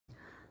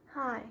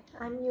Hi,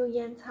 I'm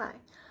Yuyen Tsai.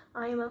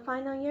 I am a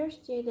final year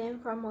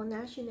student from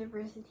Monash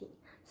University,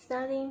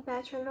 studying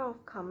Bachelor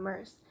of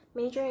Commerce,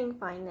 major in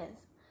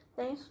Finance.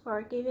 Thanks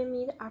for giving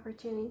me the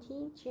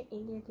opportunity to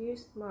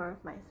introduce more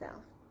of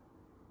myself.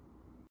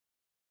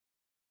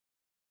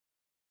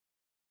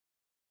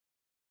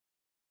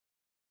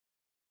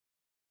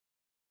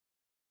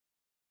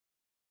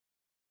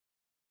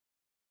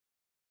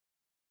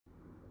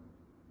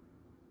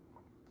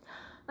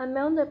 I'm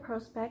on the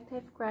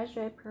prospective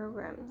graduate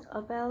program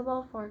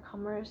available for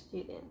commerce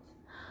students.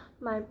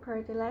 My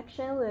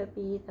predilection will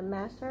be the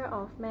Master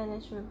of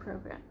Management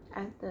program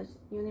at the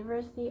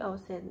University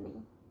of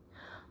Sydney.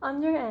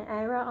 Under an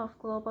era of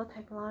global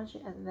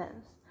technology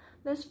advance,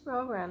 this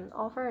program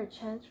offers a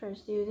chance for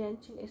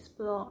students to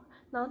explore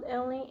not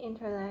only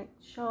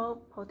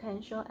intellectual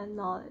potential and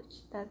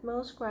knowledge that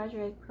most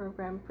graduate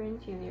programs bring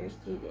to their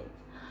students,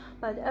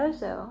 but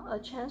also a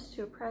chance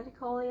to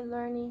practically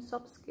learn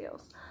soft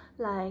skills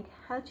like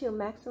how to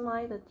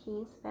maximize the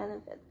team's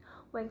benefit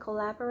when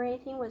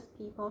collaborating with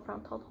people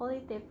from totally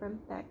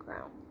different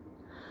backgrounds.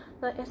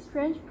 The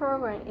exchange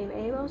program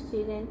enables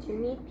students to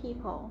meet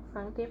people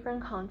from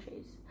different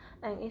countries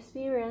and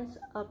experience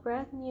a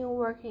brand new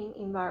working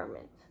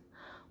environment,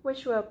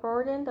 which will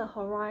broaden the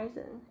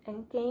horizon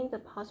and gain the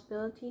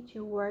possibility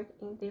to work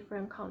in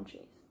different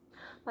countries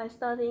by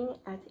studying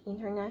at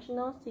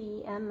international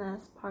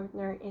CEMS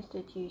partner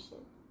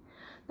institutions.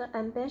 The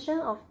ambition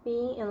of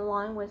being in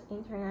line with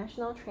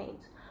international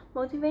trends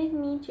motivated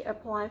me to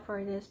apply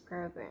for this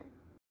program.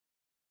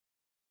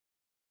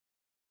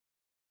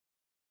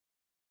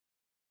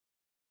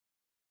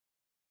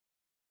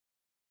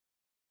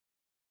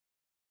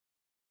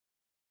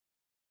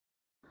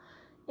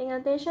 In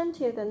addition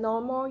to the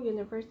normal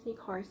university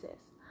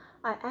courses,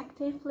 I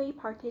actively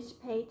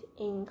participate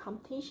in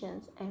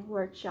competitions and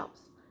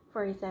workshops.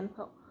 For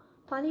example,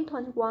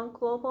 2021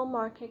 Global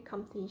Market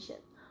Competition,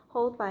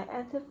 held by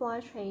Active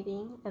Fly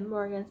Trading and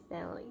Morgan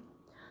Stanley.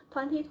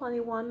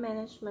 2021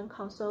 Management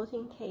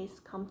Consulting Case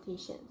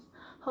Competitions,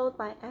 held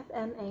by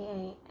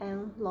FMAA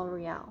and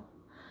L'Oreal.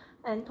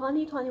 And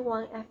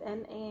 2021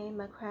 FMAA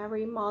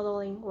Macquarie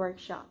Modeling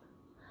Workshop.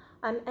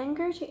 I'm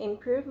eager to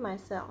improve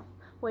myself,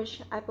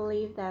 which I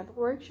believe that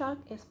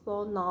workshops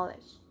explore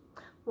knowledge,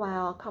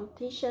 while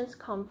competitions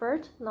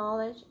convert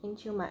knowledge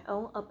into my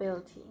own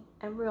ability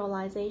and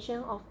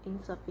realization of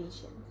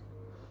insufficiency.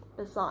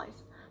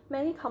 Besides,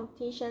 many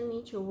competitions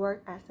need to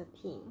work as a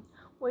team,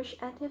 which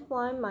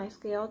amplifies my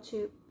skill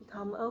to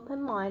become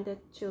open-minded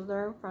to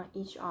learn from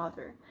each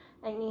other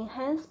and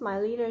enhance my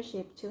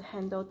leadership to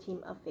handle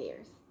team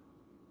affairs.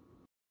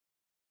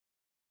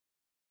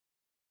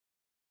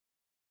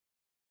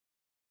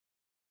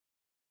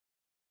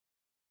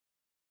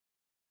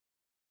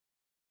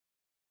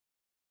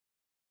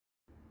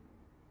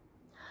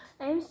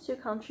 Aims to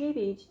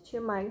contribute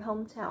to my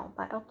hometown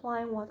by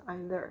applying what I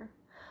learn.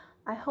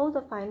 I hold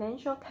a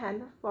financial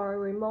camp for a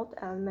remote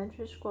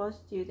elementary school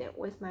student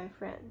with my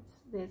friends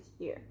this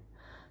year.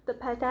 The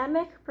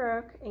pandemic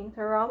broke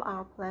interrupt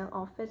our plan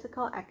of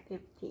physical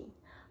activity.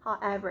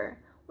 However,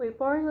 we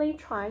boldly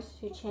tried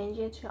to change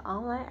it to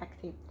online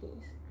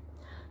activities.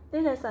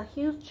 This is a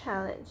huge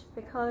challenge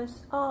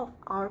because all of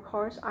our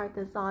courses are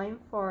designed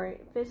for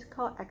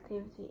physical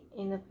activity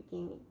in the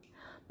beginning.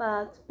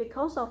 But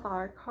because of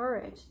our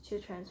courage to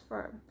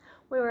transform,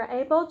 we were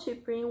able to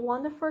bring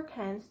wonderful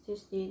camps to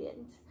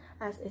students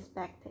as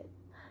expected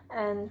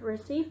and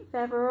receive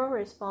favorable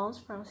response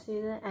from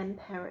students and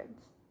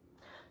parents.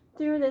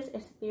 Through this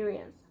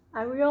experience,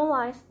 I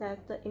realized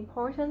that the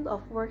importance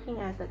of working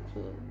as a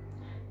team.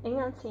 In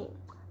a team,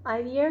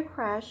 idea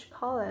crash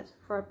college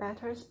for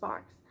better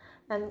sparks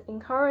and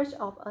encourage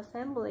of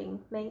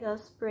assembling make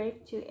us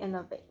brave to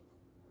innovate.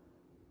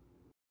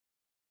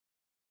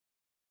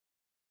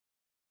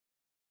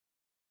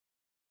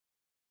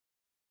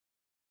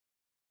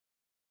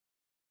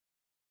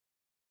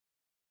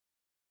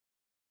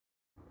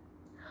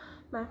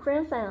 My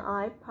friends and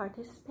I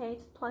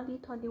participate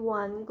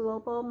 2021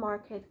 Global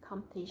Market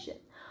Competition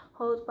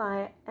held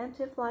by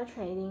Anti-Fly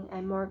Trading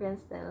and Morgan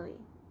Stanley.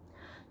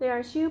 There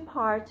are two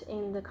parts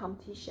in the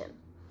competition: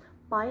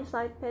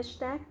 buy-side pitch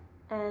deck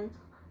and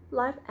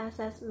live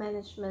asset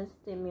management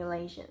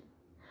simulation.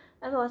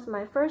 It was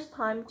my first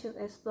time to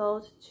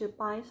explore to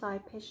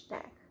buy-side pitch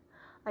deck.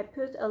 I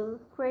put a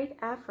great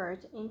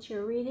effort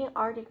into reading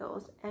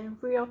articles and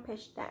real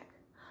pitch deck,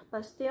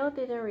 but still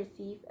didn't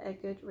receive a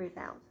good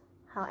result.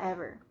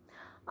 However,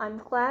 I'm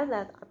glad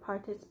that I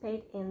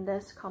participated in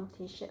this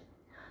competition.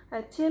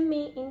 It took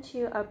me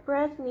into a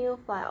brand new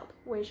field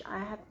which I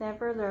have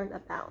never learned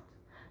about.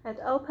 It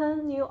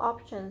opened new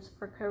options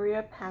for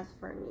career paths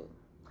for me.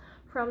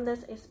 From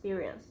this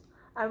experience,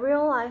 I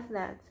realized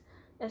that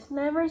it's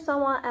never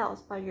someone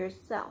else but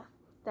yourself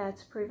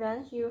that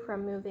prevents you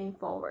from moving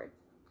forward.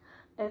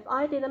 If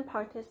I didn't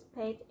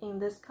participate in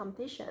this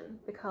competition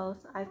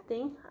because I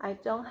think I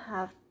don't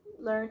have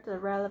learned the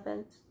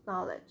relevant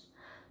knowledge,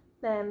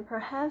 then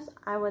perhaps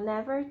I would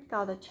never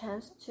got a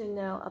chance to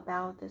know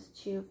about these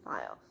two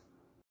files.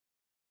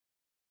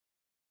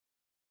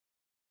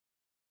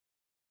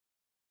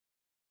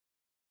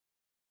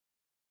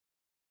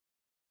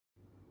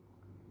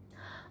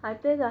 I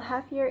did a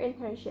half-year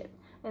internship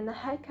in the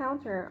head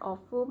counter of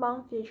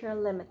Fubon Future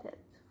Limited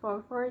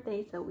for 4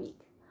 days a week,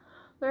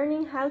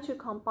 learning how to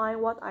combine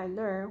what I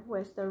learned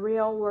with the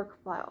real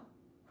workflow.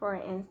 For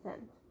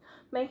instance,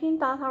 making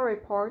data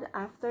report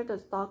after the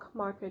stock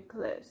market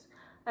close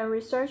and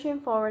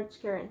researching foreign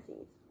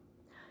currencies.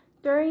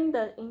 During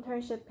the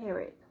internship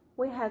period,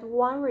 we had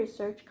one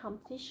research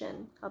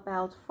competition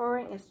about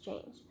foreign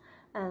exchange,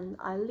 and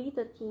I lead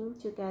the team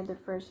to get the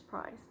first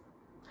prize.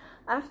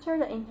 After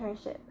the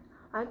internship,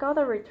 I got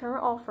a return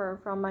offer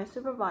from my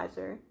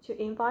supervisor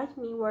to invite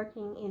me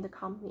working in the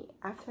company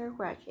after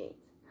graduate.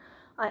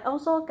 I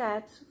also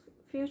get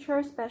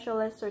Future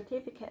Specialist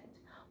Certificate,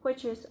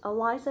 which is a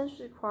license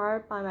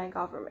required by my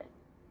government.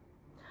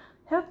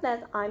 Hope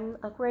that I'm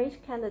a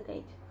great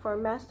candidate for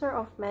Master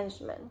of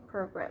Management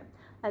program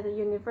at the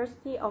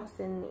University of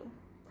Sydney.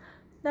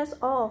 That's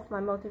all of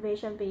my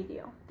motivation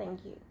video.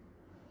 Thank you.